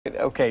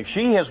okay,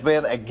 she has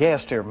been a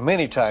guest here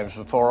many times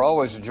before.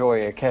 Always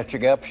enjoy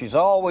catching up. She's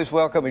always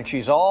welcome, and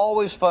she's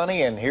always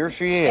funny, and here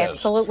she is.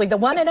 Absolutely. The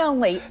one and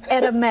only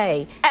Etta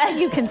May.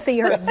 You can see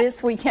her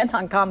this weekend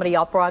on Comedy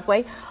Off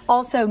Broadway.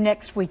 Also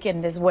next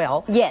weekend as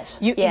well. Yes.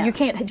 You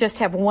can't just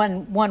have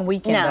one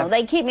weekend. No,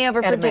 they keep me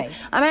over for two.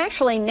 I'm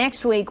actually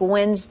next week,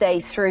 Wednesday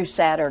through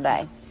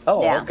Saturday.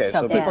 Oh, okay.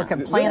 So people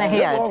can plan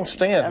ahead. Good long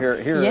stand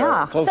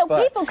here close so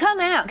by. people come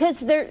out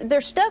because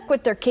they're stuck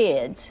with their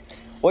kids.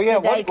 Well, yeah.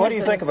 What do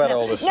you think about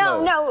all this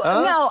snow? No.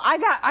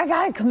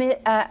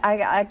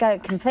 I gotta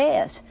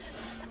confess.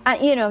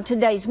 You know,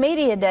 today's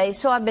media day,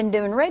 so I've been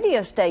doing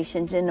radio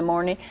stations in the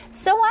morning.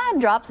 So I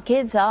drop the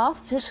kids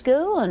off to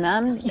school, and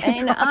and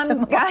then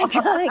I'm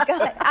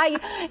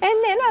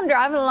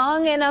driving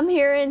along, and I'm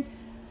hearing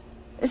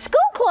school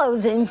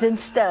closings and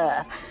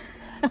stuff,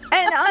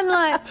 and I'm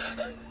like,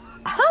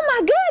 oh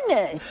my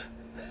goodness.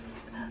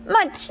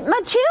 My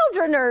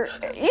children are,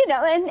 you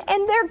know,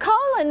 and they're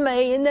calling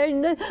me, and they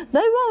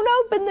won't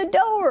open the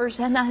doors.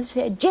 And I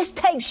said, just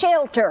take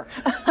shelter.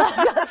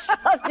 I've got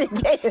stuff to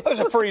do. It was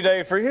a free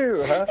day for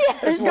you, huh?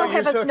 Yeah, don't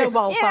have a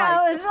snowball fight. You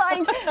know, it's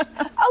like,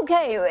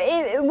 okay,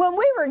 when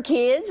we were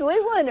kids, we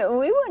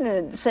wouldn't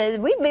have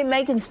said, we'd be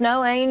making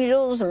snow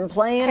angels and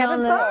playing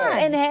having fun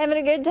and having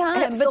a good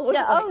time. Absolutely.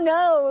 But oh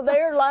no,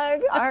 they're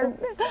like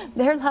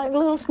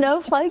little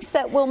snowflakes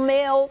that will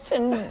melt,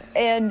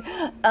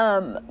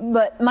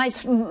 but my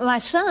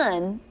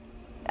son,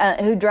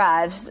 who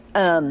drives,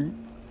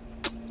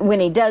 when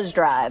he does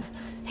drive,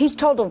 he's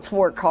totaled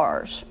 4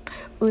 cars.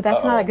 Ooh,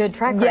 that's not a good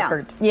track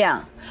record.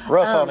 Yeah.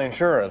 Rough on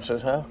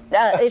insurances, huh?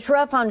 It's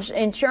rough on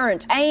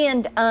insurance,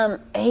 and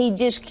he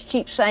just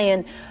keeps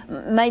saying,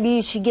 maybe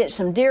you should get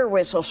some deer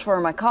whistles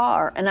for my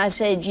car. And I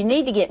said, you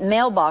need to get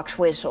mailbox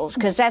whistles,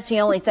 because that's the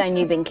only thing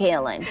you've been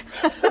killing.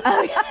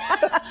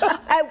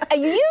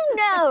 You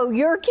know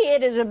your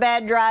kid is a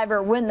bad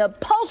driver when the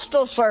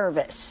Postal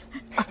Service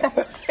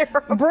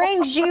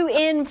brings you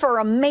in for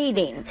a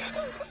meeting.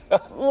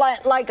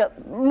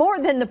 More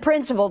than the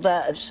principal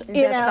does.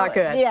 That's not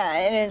good. Yeah,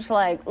 and it's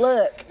like,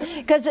 look,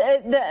 because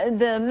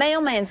the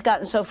mailman's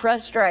gotten so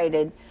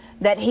frustrated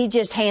that he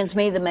just hands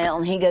me the mail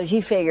and he goes,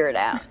 you figure it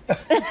out. But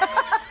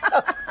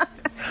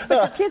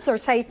the kids are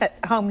safe at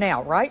home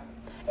now, right?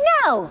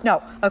 No.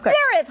 Okay.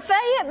 They're at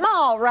Fayette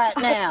Mall right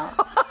now.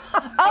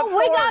 Oh,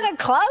 we got to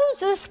close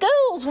the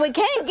schools. We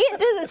can't get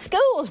to the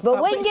schools,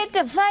 but we can get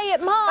to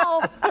Fayette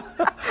Mall.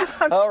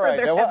 All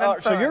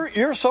right. So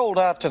you're sold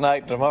out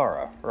tonight and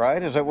tomorrow,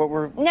 right? Is that what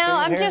we're No,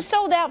 I'm just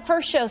sold out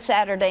first show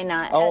Saturday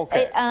night. Oh,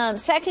 okay.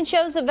 Second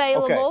show's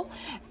available.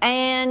 Okay.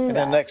 And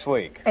then next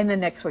week. And then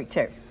next week,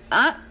 too.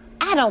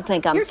 I don't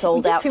think I'm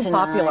sold out too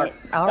tonight. Popular.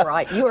 All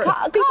right. People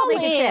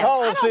need to check.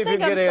 Call and see if you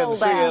can get in and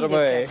see Etta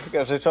May,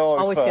 because it's always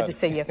fun. Always good to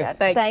see you. Thanks.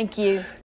 Thank you.